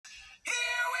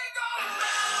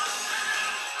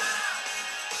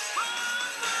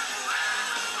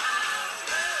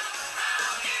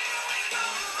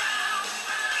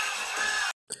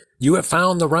You have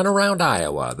found the Runaround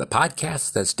Iowa, the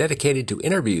podcast that's dedicated to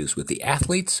interviews with the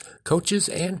athletes, coaches,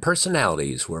 and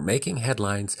personalities who are making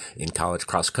headlines in college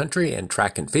cross country and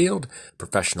track and field,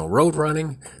 professional road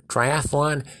running,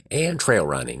 triathlon, and trail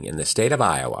running in the state of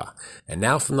Iowa. And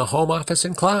now from the home office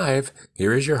in Clive,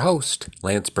 here is your host,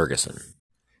 Lance Bergeson.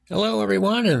 Hello,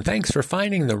 everyone, and thanks for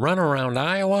finding the Runaround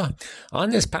Iowa.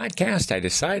 On this podcast, I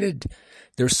decided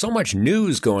there's so much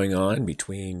news going on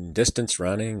between distance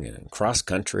running and cross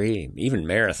country, even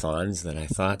marathons, that I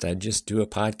thought I'd just do a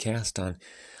podcast on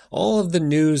all of the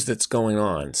news that's going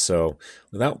on. So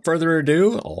without further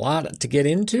ado, a lot to get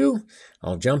into.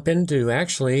 I'll jump into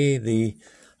actually the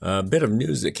bit of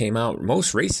news that came out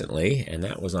most recently, and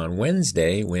that was on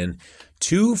Wednesday when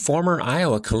two former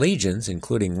Iowa collegians,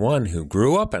 including one who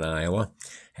grew up in Iowa,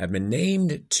 have been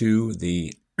named to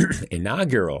the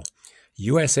inaugural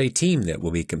USA team that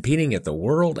will be competing at the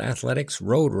World Athletics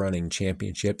Road Running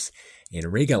Championships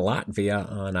in Riga, Latvia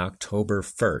on October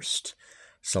 1st.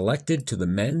 Selected to the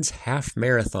men's half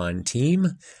marathon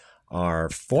team are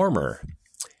former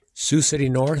Sioux City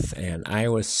North and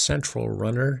Iowa Central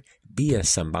runner Bia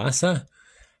Sambasa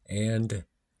and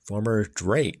former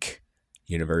Drake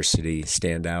University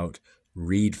standout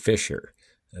Reed Fisher.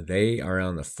 They are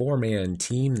on the four-man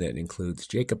team that includes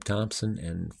Jacob Thompson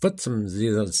and Futsum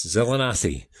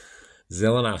Zelenasi.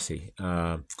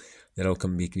 That'll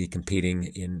be competing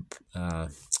in,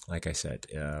 like I said,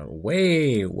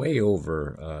 way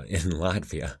over in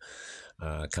Latvia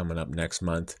coming up next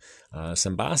month.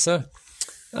 Sambasa,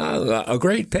 a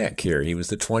great pick here. He was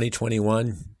the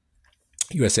 2021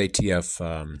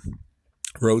 USATF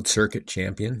Road Circuit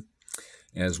champion,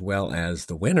 as well as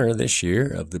the winner this year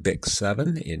of the Big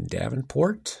 7 in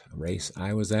Davenport, a race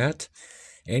I was at.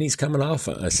 And he's coming off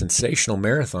a sensational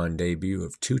marathon debut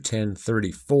of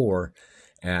 2:10:34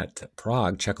 at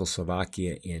Prague,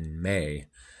 Czechoslovakia in May.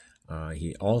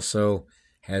 He also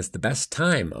has the best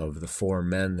time of the four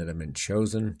men that have been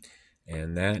chosen,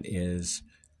 and that is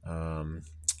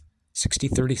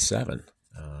 60:37.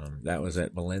 That was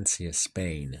at Valencia,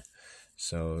 Spain.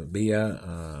 So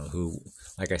Bia, who,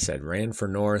 like I said, ran for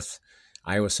North,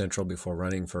 Iowa Central before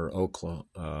running for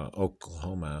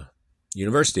Oklahoma,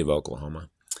 University of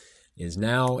Oklahoma, is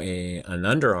now an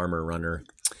Under Armour runner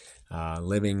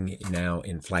living now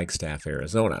in Flagstaff,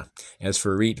 Arizona. As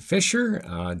for Reed Fisher,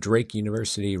 Drake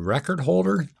University record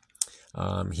holder,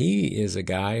 he is a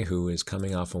guy who is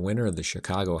coming off a winner of the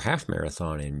Chicago Half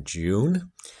Marathon in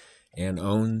June, and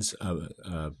owns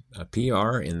a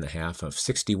PR in the half of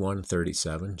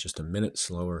 61:37, just a minute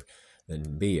slower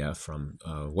than Bia from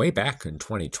way back in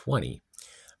 2020.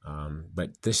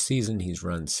 But this season he's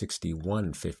run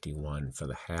 61:51 for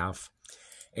the half.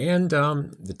 And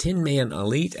the Tin Man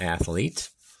Elite athlete,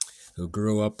 who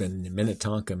grew up in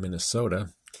Minnetonka,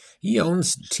 Minnesota, he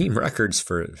owns team records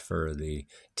for the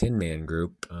Tin Man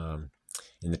group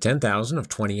in the 10,000 of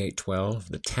 28:12,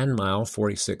 the 10 mile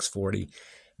 46:40,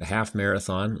 the half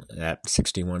marathon at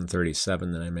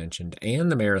 61:37 that I mentioned,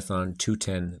 and the marathon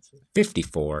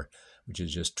 2:10:54, which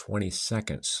is just 20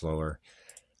 seconds slower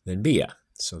than Bia.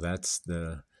 So that's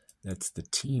the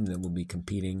team that will be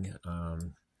competing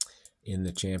in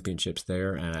the championships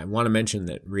there. And I want to mention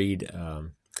that Reed,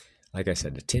 like I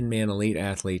said, the Tin Man Elite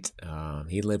athlete,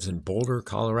 he lives in Boulder,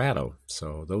 Colorado.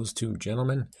 So those two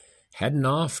gentlemen heading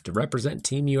off to represent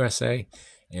Team USA.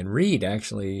 And Reed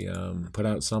actually put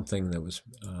out something that was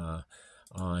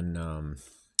on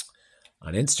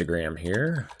Instagram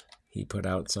here. He put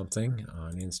out something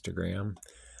on Instagram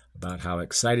about how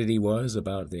excited he was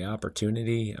about the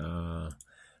opportunity,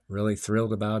 really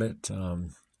thrilled about it.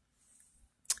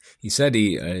 He said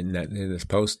in this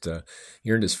post,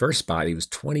 he earned his first spot. He was a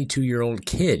 22-year-old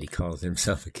kid. He calls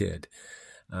himself a kid.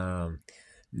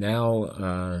 Now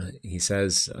he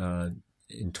says,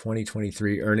 in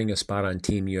 2023, earning a spot on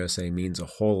Team USA means a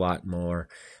whole lot more.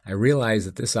 I realize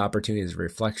that this opportunity is a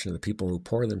reflection of the people who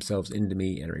pour themselves into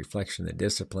me and a reflection of the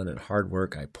discipline and hard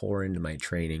work I pour into my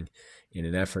training in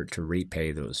an effort to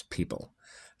repay those people.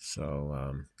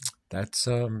 So that's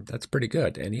pretty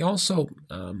good. And he also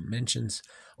mentions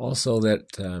also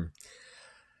that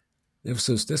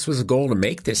this was a goal to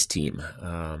make this team.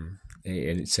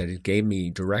 And it said it gave me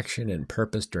direction and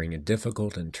purpose during a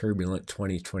difficult and turbulent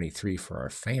 2023 for our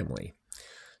family.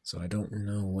 So I don't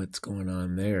know what's going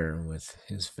on there with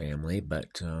his family,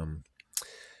 but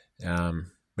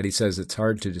he says it's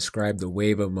hard to describe the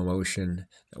wave of emotion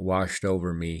that washed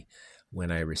over me when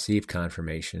I received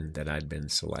confirmation that I'd been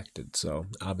selected. So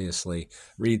obviously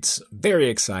Reed's very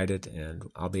excited, and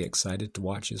I'll be excited to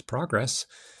watch his progress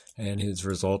and his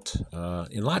result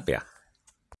in Latvia.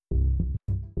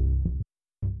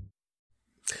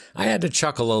 I had to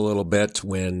chuckle a little bit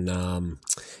when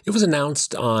it was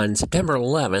announced on September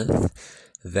 11th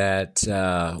that,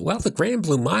 the Grand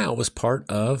Blue Mile was part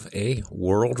of a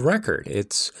world record.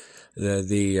 It's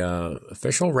the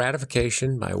official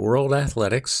ratification by World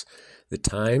Athletics, the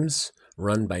times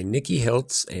run by Nikki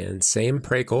Hiltz and Sam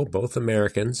Prakel, both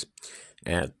Americans,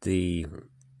 at the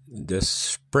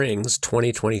spring's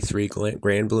 2023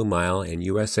 Grand Blue Mile and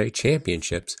USA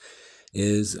Championships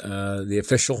is the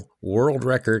official world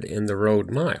record in the road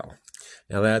mile.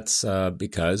 Now that's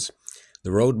because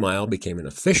the road mile became an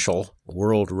official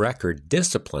world record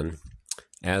discipline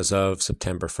as of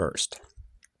September 1st.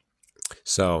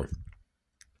 So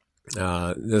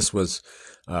this was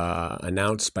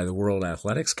announced by the World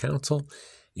Athletics Council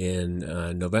in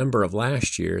November of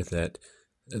last year that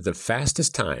the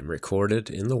fastest time recorded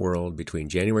in the world between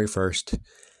January 1st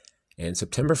and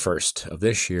September 1st of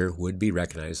this year would be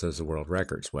recognized as the world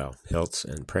records. Well, Hiltz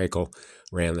and Prakel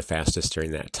ran the fastest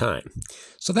during that time.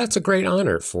 So that's a great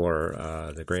honor for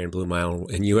the Grand Blue Mile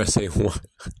and USA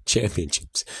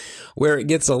Championships. Where it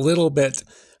gets a little bit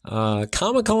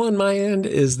comical on my end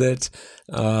is that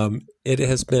it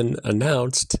has been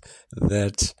announced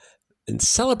that in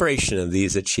celebration of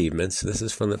these achievements, this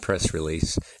is from the press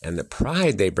release, and the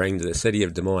pride they bring to the city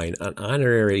of Des Moines, an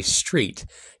honorary street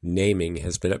naming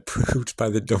has been approved by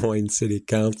the Des Moines City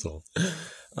Council.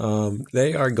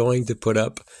 They are going to put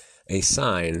up a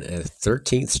sign at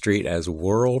 13th Street as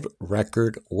World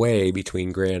Record Way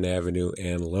between Grand Avenue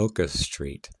and Locust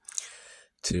Street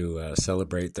to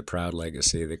celebrate the proud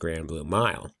legacy of the Grand Blue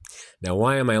Mile. Now,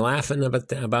 why am I laughing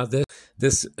about this?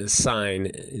 This sign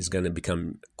is going to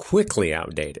become quickly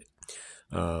outdated.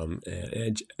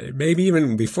 And maybe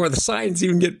even before the signs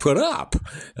even get put up,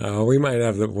 we might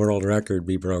have the world record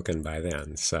be broken by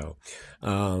then. So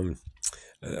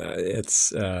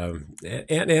it's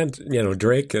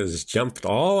Drake has jumped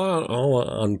all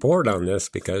on board on this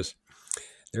because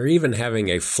they're even having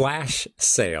a flash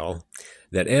sale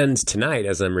that ends tonight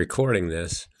as I'm recording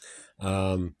this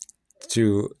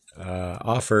to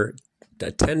offer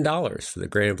 $10 for the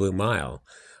Grand Blue Mile.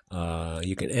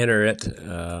 You can enter it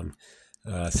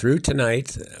through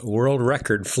tonight. World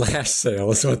record flash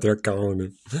sale is what they're calling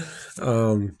it.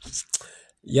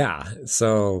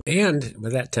 So, and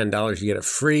with that $10, you get a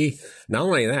free, not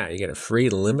only that, you get a free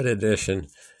limited edition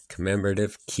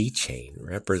commemorative keychain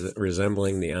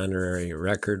resembling the honorary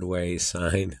Record Way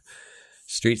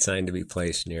street sign to be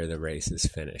placed near the race's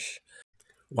finish.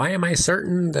 Why am I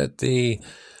certain that the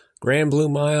Grand Blue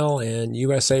Mile and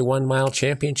USA 1 Mile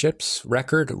Championships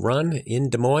record run in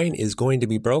Des Moines is going to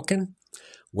be broken?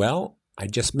 Well, I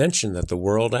just mentioned that the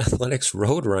World Athletics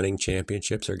Road Running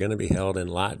Championships are going to be held in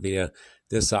Latvia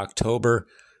this October,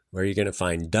 where you're going to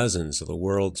find dozens of the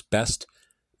world's best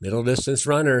middle distance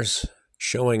runners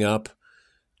showing up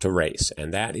to race.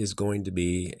 And that is going to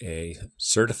be a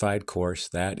certified course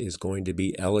that is going to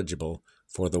be eligible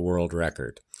for the world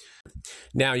record.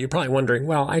 Now, you're probably wondering,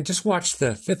 well, I just watched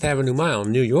the Fifth Avenue Mile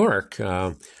in New York,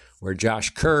 where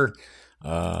Josh Kerr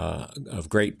of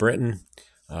Great Britain,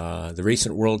 the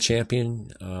recent world champion,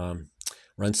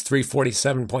 runs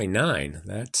 3:47.9.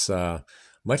 That's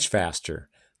much faster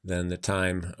than the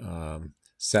time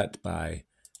set by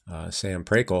Sam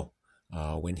Prakel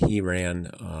when he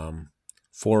ran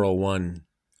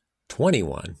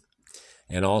 4:01.21.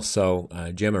 And also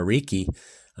Gemma Reekie,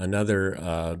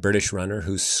 another British runner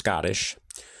who's Scottish,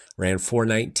 ran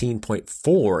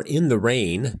 4:19.4 in the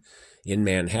rain in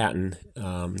Manhattan.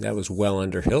 That was well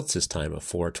under Hiltz's time of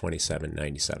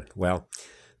 4:27.97. Well,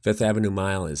 Fifth Avenue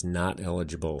Mile is not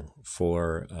eligible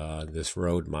for this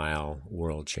road mile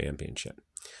world championship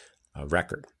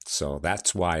record. So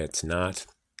that's why it's not.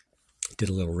 Did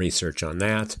a little research on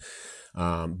that.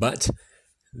 But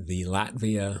the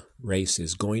Latvia race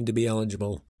is going to be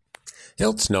eligible.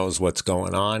 Hiltz knows what's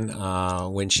going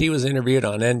on. When she was interviewed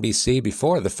on NBC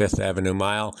before the Fifth Avenue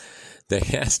Mile, they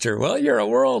asked her, well, you're a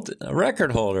world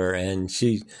record holder. And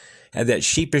she had that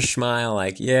sheepish smile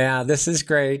like, yeah, this is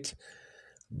great.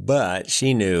 But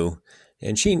she knew,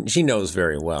 and she knows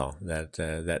very well that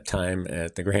that time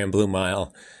at the Grand Blue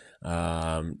Mile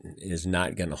is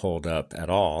not going to hold up at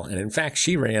all. And in fact,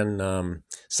 she ran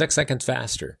 6 seconds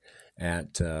faster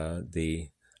at the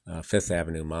Fifth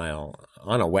Avenue Mile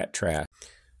on a wet track.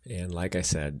 And like I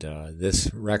said,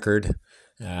 this record,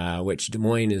 which Des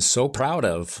Moines is so proud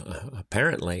of,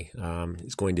 apparently,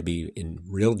 is going to be in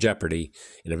real jeopardy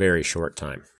in a very short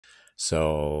time.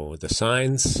 So the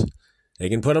signs, they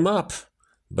can put them up,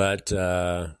 but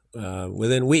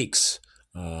within weeks,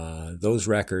 those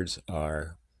records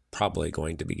are probably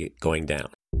going to be going down.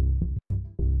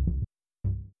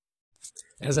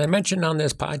 As I mentioned on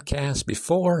this podcast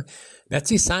before,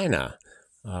 Betsy Sina,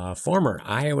 former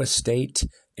Iowa State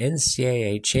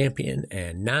NCAA champion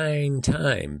and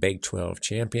 9-time Big 12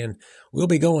 champion, will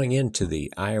be going into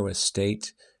the Iowa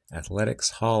State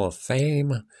Athletics Hall of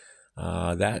Fame.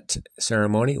 That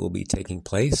ceremony will be taking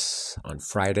place on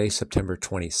Friday, September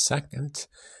 22nd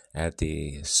at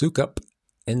the Sukup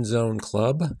End Zone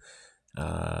Club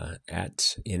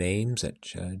in Ames at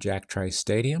Jack Trice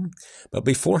Stadium. But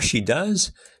before she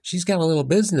does, she's got a little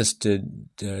business to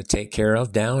take care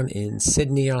of down in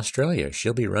Sydney, Australia.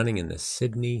 She'll be running in the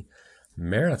Sydney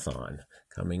Marathon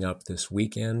coming up this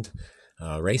weekend,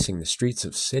 racing the streets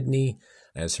of Sydney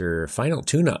as her final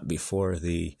tune-up before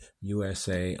the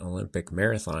USA Olympic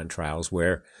Marathon trials,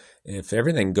 where if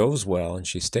everything goes well and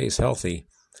she stays healthy,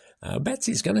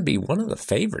 Betsy's going to be one of the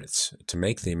favorites to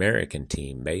make the American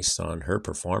team based on her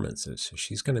performances.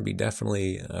 She's going to be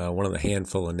definitely one of the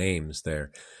handful of names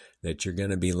there that you're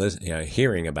going to be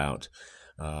hearing about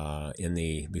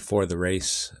before the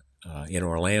race in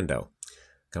Orlando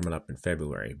coming up in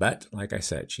February. But like I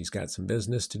said, she's got some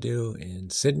business to do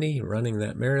in Sydney running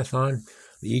that marathon.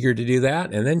 Eager to do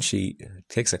that. And then she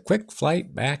takes a quick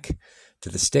flight back to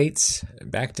the States,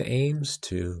 back to Ames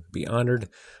to be honored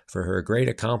for her great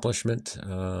accomplishment,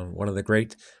 one of the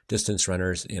great distance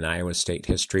runners in Iowa State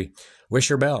history. Wish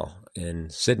her bell in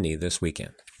Sydney this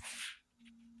weekend.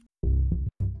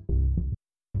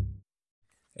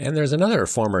 And there's another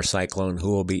former Cyclone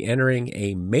who will be entering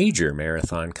a major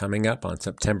marathon coming up on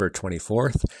September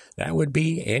 24th. That would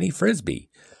be Annie Frisbee,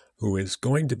 who is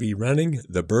going to be running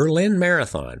the Berlin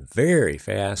Marathon. Very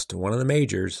fast, one of the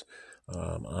majors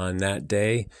on that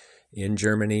day in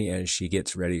Germany as she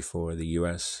gets ready for the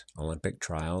U.S. Olympic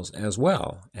trials, as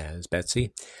well as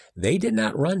Betsy. They did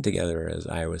not run together as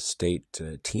Iowa State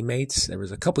teammates. There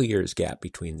was a couple years gap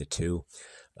between the two,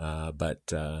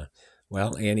 but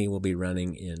Annie will be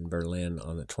running in Berlin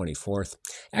on the 24th.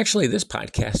 Actually, this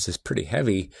podcast is pretty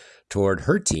heavy toward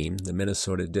her team, the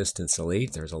Minnesota Distance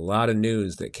Elite. There's a lot of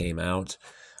news that came out.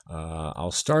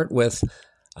 I'll start with,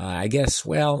 I don't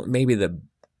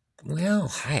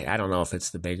know if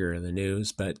it's the bigger of the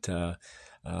news, but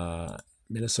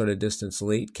Minnesota Distance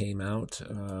Elite came out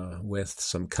with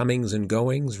some comings and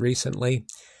goings recently.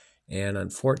 And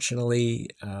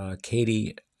unfortunately,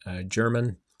 Katie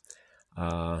German,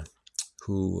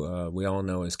 who we all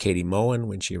know as Katie Moen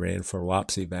when she ran for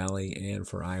Wapsie Valley and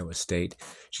for Iowa State.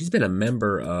 She's been a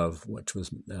member of what was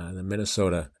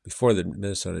before the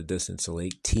Minnesota Distance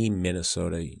Elite, Team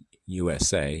Minnesota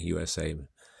USA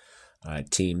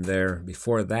team there.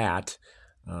 Before that,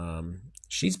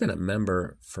 she's been a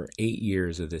member for 8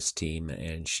 years of this team,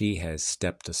 and she has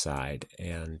stepped aside.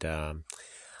 And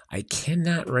I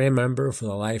cannot remember for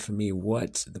the life of me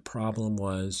what the problem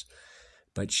was,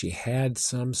 but she had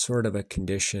some sort of a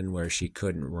condition where she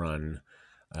couldn't run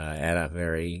at a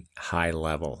very high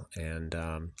level. And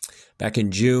back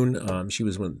in June, she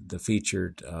was the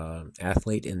featured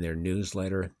athlete in their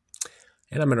newsletter.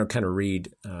 And I'm going to kind of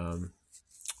read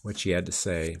what she had to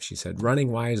say. She said,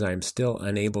 "Running-wise, I'm still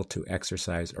unable to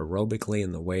exercise aerobically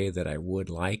in the way that I would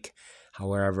like.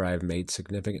 However, I've made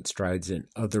significant strides in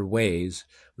other ways,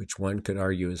 which one could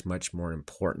argue is much more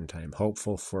important. I'm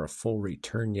hopeful for a full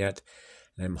return yet,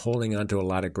 and I'm holding on to a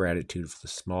lot of gratitude for the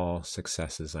small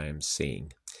successes I am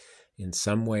seeing. In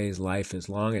some ways, life is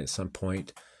long. At some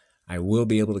point, I will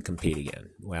be able to compete again."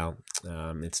 Well,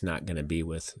 it's not going to be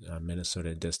with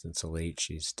Minnesota Distance Elite.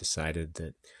 She's decided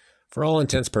that for all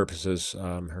intents and purposes,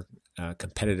 her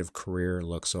competitive career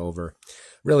looks over.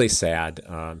 Really sad.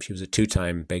 She was a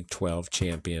 2-time Big 12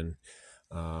 champion.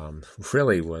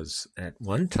 Really was at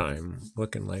one time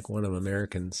looking like one of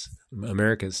America's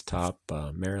top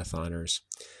marathoners.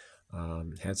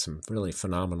 Had some really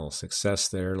phenomenal success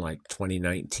there, like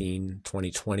 2019,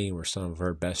 2020 were some of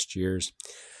her best years.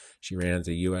 She ran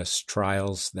the U.S.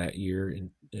 trials that year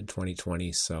in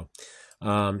 2020. So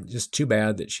just too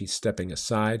bad that she's stepping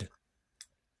aside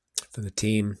for the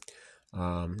team.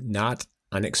 Not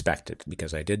unexpected,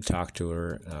 because I did talk to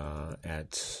her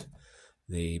at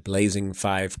the Blazing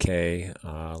 5K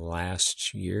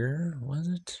last year, was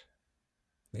it?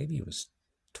 Maybe it was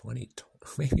 2020.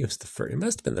 Maybe it was the first. It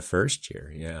must have been the first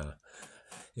year. Yeah,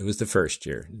 it was the first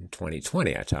year in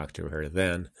 2020. I talked to her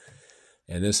then,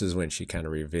 and this is when she kind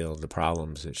of revealed the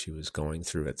problems that she was going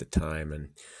through at the time, and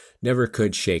never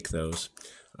could shake those.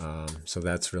 So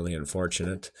that's really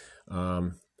unfortunate.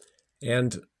 Some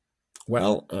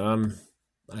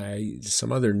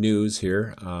other news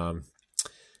here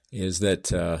is that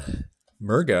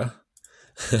Murga,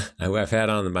 who I've had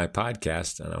on my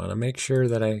podcast, and I want to make sure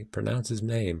that I pronounce his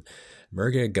name,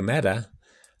 Murga Gameta,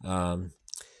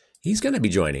 he's going to be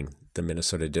joining the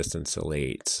Minnesota Distance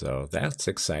Elite. So that's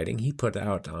exciting. He put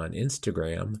out on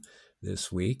Instagram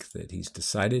this week that he's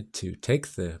decided to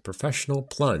take the professional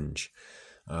plunge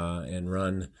and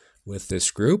run with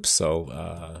this group. So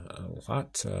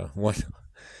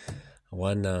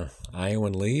one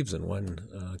Iowan leaves and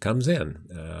one comes in.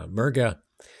 Murga,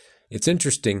 it's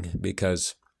interesting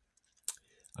because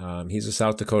he's a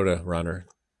South Dakota runner,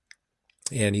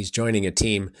 and he's joining a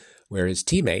team where his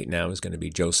teammate now is going to be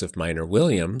Joseph Minor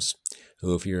Williams,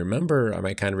 who, if you remember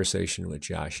my conversation with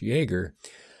Josh Yeager,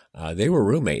 they were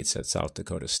roommates at South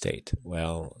Dakota State.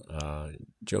 Well,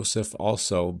 Joseph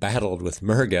also battled with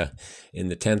Murga in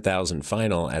the 10,000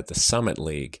 final at the Summit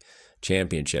League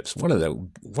Championships, one of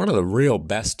the real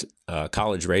best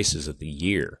college races of the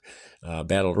year.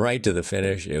 Battled right to the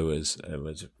finish. It was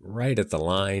right at the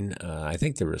line. I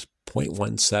think there was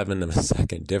 0.17 of a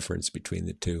second difference between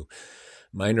the two.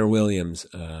 Minor Williams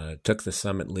took the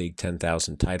Summit League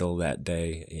 10,000 title that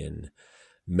day in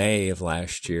May of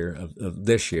last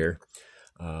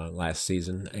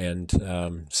season. And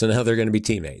so now they're going to be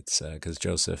teammates because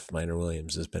Joseph Minor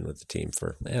Williams has been with the team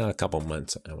for a couple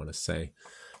months, I want to say.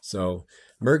 So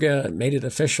Murga made it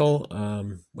official.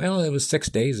 It was 6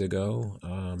 days ago.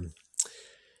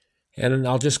 And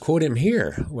I'll just quote him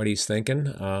here, what he's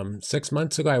thinking. 6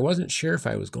 months ago, I wasn't sure if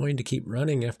I was going to keep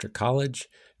running after college,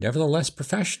 nevertheless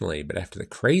professionally. But after the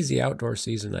crazy outdoor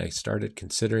season, I started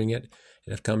considering it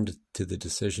and have come to the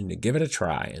decision to give it a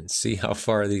try and see how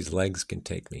far these legs can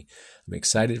take me. I'm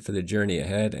excited for the journey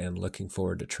ahead and looking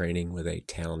forward to training with a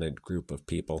talented group of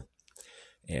people.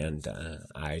 And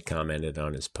I commented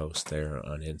on his post there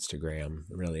on Instagram.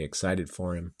 Really excited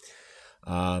for him.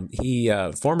 He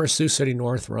former Sioux City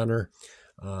North runner,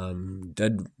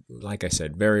 did, like I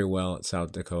said, very well at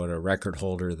South Dakota. Record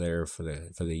holder there for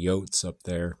the Yotes up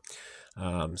there.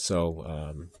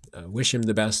 Wish him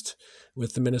the best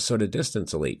with the Minnesota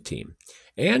Distance Elite team.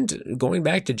 And going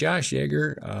back to Josh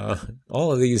Yeager,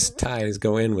 all of these ties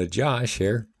go in with Josh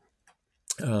here.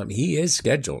 He is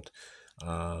scheduled.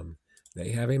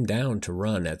 They have him down to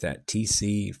run at that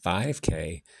TC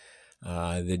 5K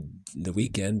the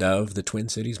weekend of the Twin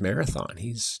Cities Marathon.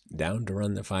 He's down to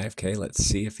run the 5K. Let's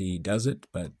see if he does it,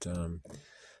 but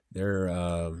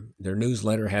their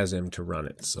newsletter has him to run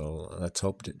it. So let's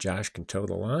hope that Josh can toe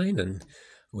the line and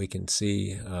we can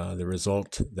see the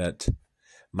result that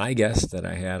my guest that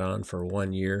I had on for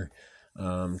 1 year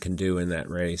can do in that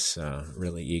race.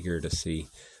 Really eager to see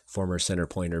former Center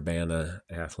Point Urbana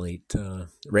athlete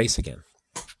race again.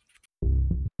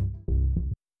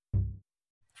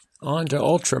 On to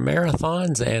ultra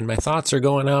marathons, and my thoughts are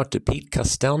going out to Pete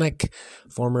Kostelnik,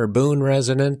 former Boone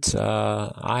resident,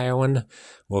 Iowan.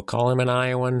 We'll call him an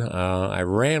Iowan. I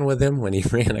ran with him when he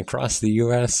ran across the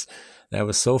U.S. That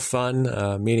was so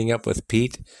fun, meeting up with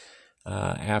Pete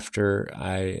after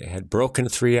I had broken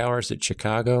 3 hours at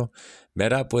Chicago.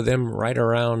 Met up with him right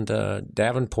around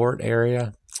Davenport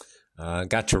area.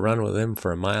 Got to run with him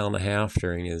for 1.5 miles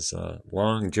during his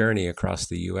long journey across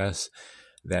the U.S.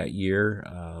 that year,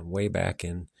 way back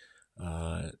in,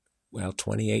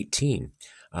 2018.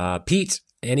 Pete,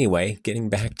 anyway, getting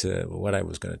back to what I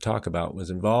was going to talk about,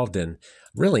 was involved in a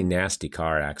really nasty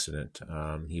car accident.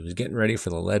 He was getting ready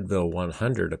for the Leadville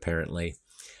 100, apparently,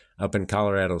 up in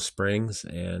Colorado Springs,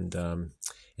 and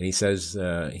he says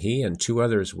he and 2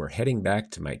 others were heading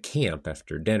back to my camp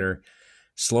after dinner,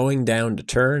 slowing down to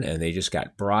turn, and they just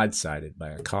got broadsided by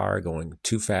a car going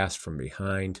too fast from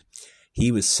behind.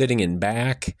 He was sitting in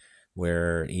back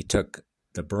where he took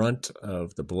the brunt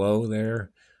of the blow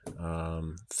there.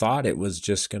 Thought it was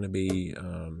just going to be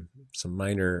some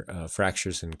minor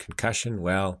fractures and concussion.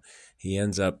 Well, he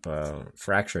ends up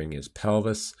fracturing his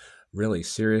pelvis really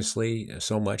seriously,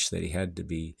 so much that he had to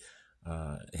be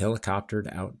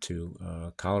helicoptered out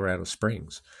to Colorado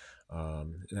Springs.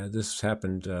 This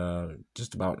happened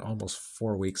just about almost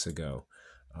 4 weeks ago.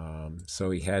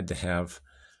 So he had to have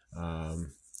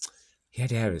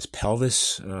his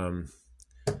pelvis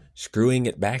screwing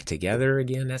it back together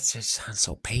again. That just sounds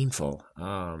so painful.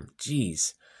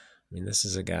 Geez. I mean, this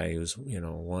is a guy who's,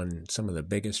 won some of the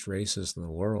biggest races in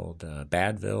the world.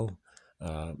 Badville.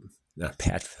 Not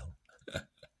Badville.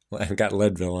 Well, I've got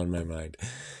Leadville on my mind.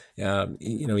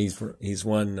 He's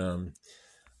won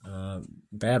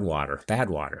Badwater.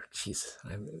 Jeez.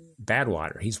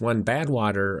 Badwater. He's won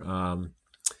Badwater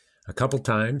a couple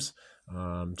times.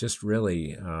 Just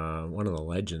really one of the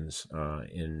legends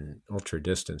in ultra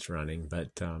distance running,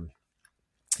 but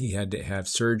he had to have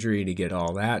surgery to get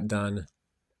all that done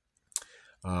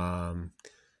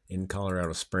in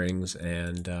Colorado Springs,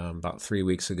 and about 3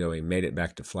 weeks ago he made it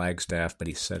back to Flagstaff, but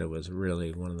he said it was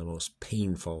really one of the most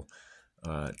painful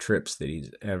trips that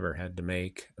he's ever had to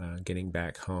make getting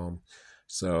back home.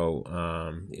 So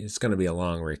it's going to be a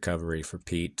long recovery for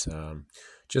Pete.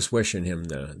 Just wishing him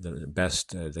the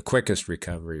best, the quickest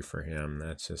recovery for him.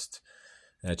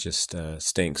 That just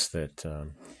stinks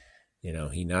that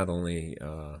he not only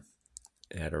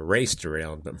had a race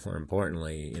derailed, but more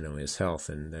importantly, his health,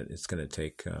 and that it's going to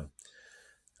take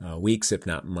weeks, if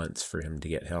not months, for him to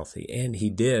get healthy. And he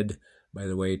did, by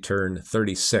the way, turn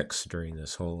 36 during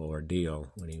this whole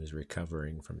ordeal when he was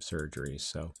recovering from surgery.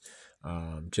 So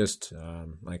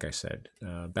like I said,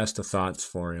 best of thoughts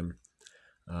for him.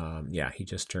 He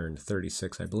just turned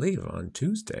 36, I believe, on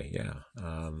Tuesday.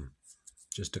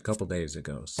 Just a couple days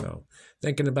ago. So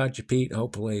thinking about you, Pete.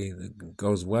 Hopefully it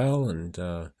goes well, and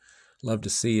love to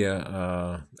see you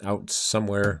out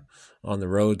somewhere on the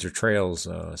roads or trails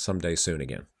someday soon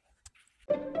again.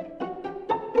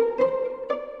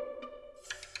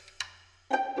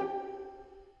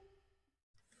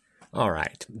 All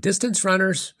right. Distance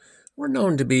runners, we're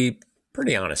known to be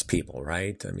pretty honest people,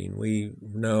 right? I mean, we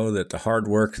know that the hard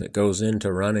work that goes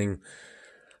into running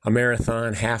a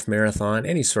marathon, half marathon,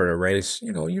 any sort of race,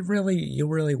 you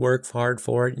really work hard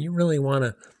for it. You really want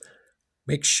to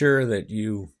make sure that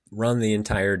you run the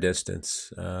entire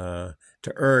distance to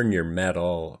earn your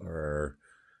medal or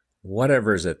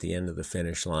whatever's at the end of the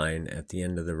finish line, at the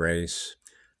end of the race.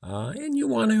 And you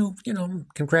want to,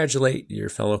 congratulate your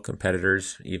fellow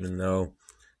competitors, even though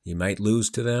you might lose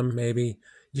to them, maybe.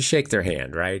 You shake their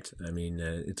hand, right? I mean,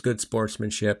 it's good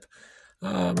sportsmanship.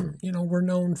 We're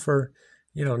known for,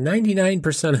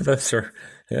 99% of us are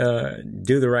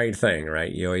do the right thing,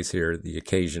 right? You always hear the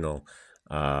occasional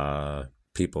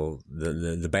people,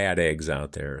 the bad eggs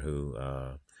out there who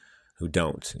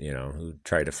don't, who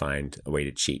try to find a way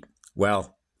to cheat.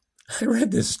 Well, I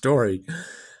read this story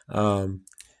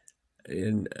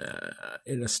in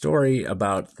a story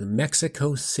about the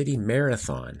Mexico City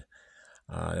Marathon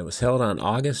that was held on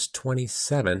August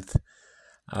 27th.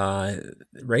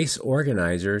 Race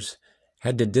organizers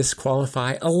had to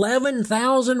disqualify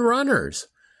 11,000 runners,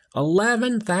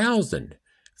 11,000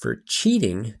 for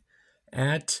cheating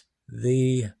at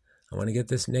I want to get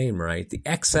this name right, the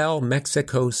XL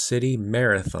Mexico City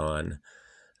Marathon,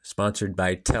 sponsored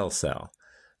by Telcel.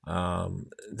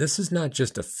 This is not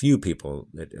just a few people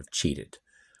that have cheated.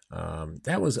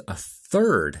 That was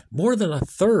more than a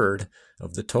third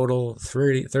of the total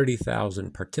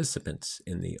 30,000 participants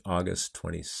in the August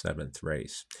 27th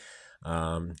race.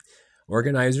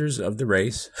 Organizers of the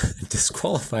race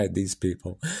disqualified these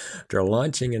people after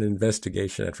launching an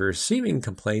investigation after receiving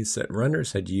complaints that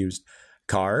runners had used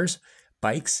cars,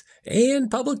 bikes, and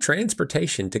public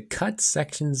transportation to cut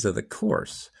sections of the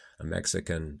course, a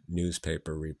Mexican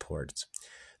newspaper reports.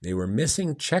 They were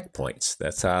missing checkpoints.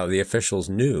 That's how the officials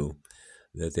knew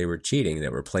that they were cheating,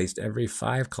 that were placed every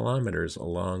 5 kilometers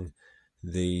along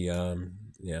the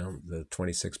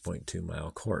 26.2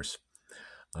 mile course.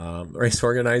 Race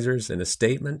organizers, in a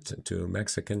statement to a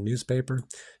Mexican newspaper,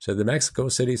 said the Mexico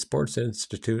City Sports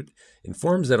Institute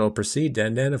informs that it will proceed to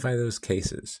identify those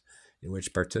cases in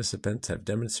which participants have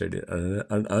demonstrated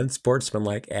an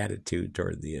unsportsmanlike attitude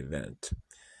toward the event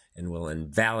and will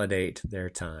invalidate their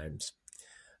times.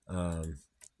 And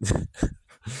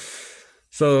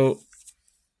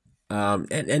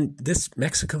this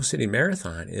Mexico City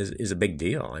Marathon is a big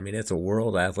deal. I mean, it's a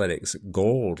World Athletics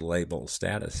gold label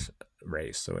status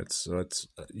race, so it's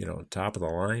top of the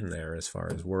line there as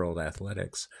far as World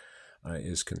Athletics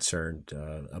is concerned,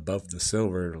 above the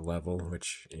silver level,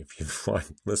 which if you want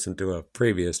to listen to a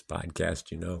previous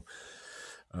podcast,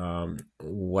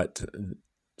 what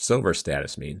silver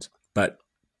status means. But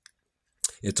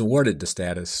it's awarded the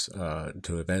status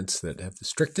to events that have the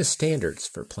strictest standards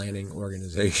for planning,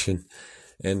 organization,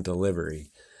 and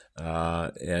delivery.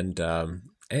 I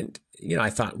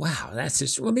thought, wow, that's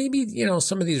just, well, maybe,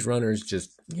 some of these runners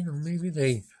just, maybe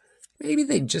they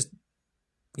just,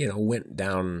 went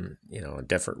down, a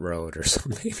different road or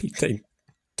something. Maybe they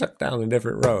took down a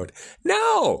different road.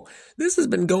 No, this has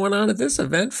been going on at this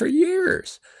event for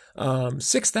years.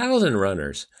 6,000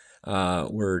 runners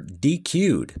were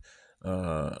DQ'd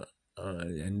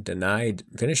and denied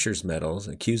finishers' medals,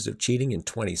 accused of cheating in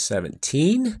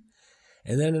 2017,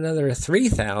 and then another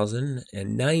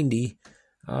 3,090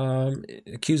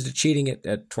 accused of cheating at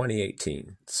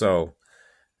 2018. So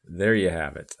there you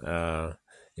have it.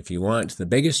 If you want the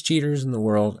biggest cheaters in the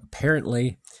world,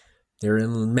 apparently they're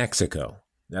in Mexico.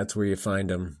 That's where you find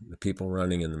them, the people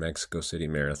running in the Mexico City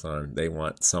Marathon. They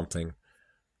want something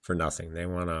for nothing. They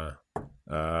want to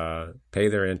pay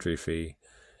their entry fee,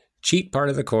 cheat part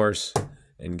of the course,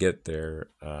 and get their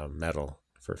medal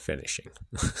for finishing,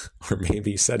 or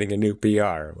maybe setting a new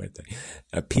PR with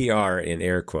a PR in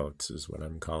air quotes is what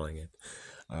I'm calling it.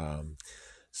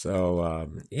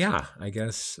 Yeah, I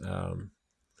guess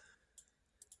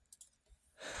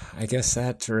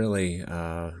that really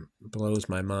blows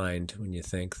my mind when you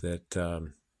think that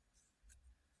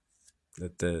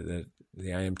that the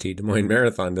IMT Des Moines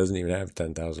Marathon doesn't even have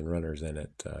 10,000 runners in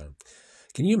it.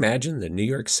 Can you imagine the New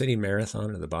York City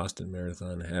Marathon or the Boston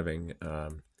Marathon having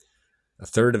a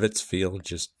third of its field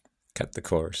just cut the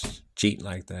course, cheat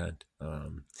like that?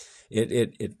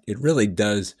 It really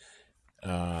does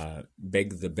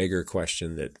beg the bigger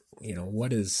question that,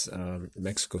 what is the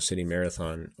Mexico City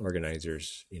Marathon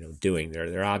organizers, doing?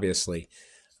 They're obviously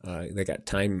they got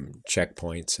time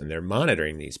checkpoints and they're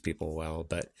monitoring these people well,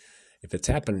 but if it's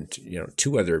happened,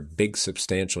 2 other big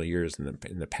substantial years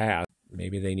in the past,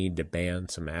 maybe they need to ban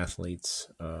some athletes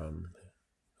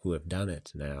who have done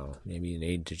it now. Maybe you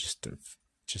need to just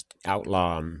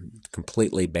outlaw them,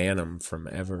 completely ban them from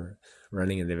ever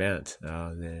running an event.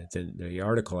 The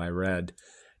article I read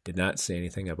did not say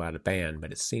anything about a ban,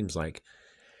 but it seems like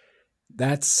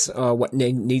that's what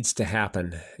needs to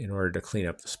happen in order to clean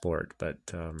up the sport.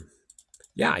 But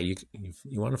yeah, you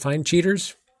want to find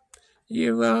cheaters?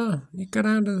 You go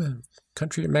down to the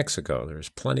country of Mexico. There's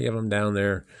plenty of them down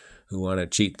there who want to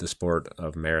cheat the sport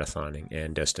of marathoning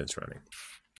and distance running.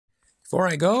 Before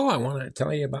I go, I want to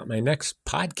tell you about my next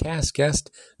podcast guest.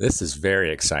 This is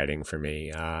very exciting for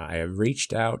me. I have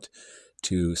reached out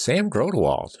to Sam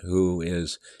Grodewald, who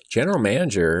is general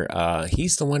manager.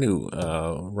 He's the one who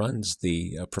runs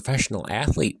the professional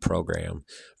athlete program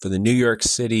for the New York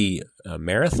City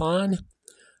Marathon.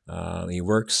 He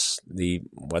works the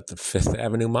Fifth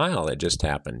Avenue Mile that just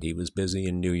happened. He was busy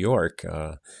in New York.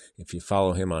 If you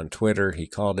follow him on Twitter, he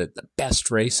called it the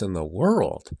best race in the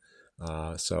world.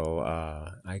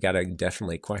 I got to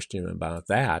definitely question him about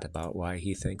that, about why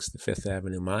he thinks the Fifth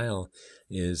Avenue Mile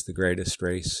is the greatest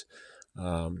race,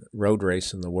 road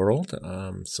race in the world.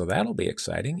 So that'll be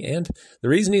exciting. And the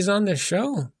reason he's on this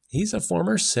show, he's a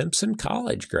former Simpson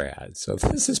College grad. So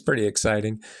this is pretty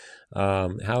exciting.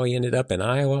 How he ended up in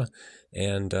Iowa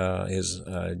and his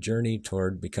journey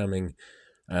toward becoming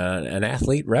an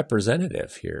athlete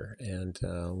representative here and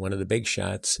one of the big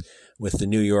shots with the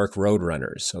New York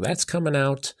Roadrunners. So that's coming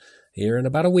out here in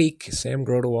about a week. Sam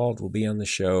Grodewald will be on the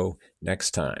show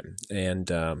next time. And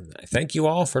I thank you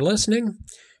all for listening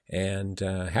and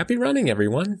happy running,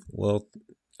 everyone. We'll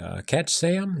catch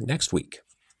Sam next week.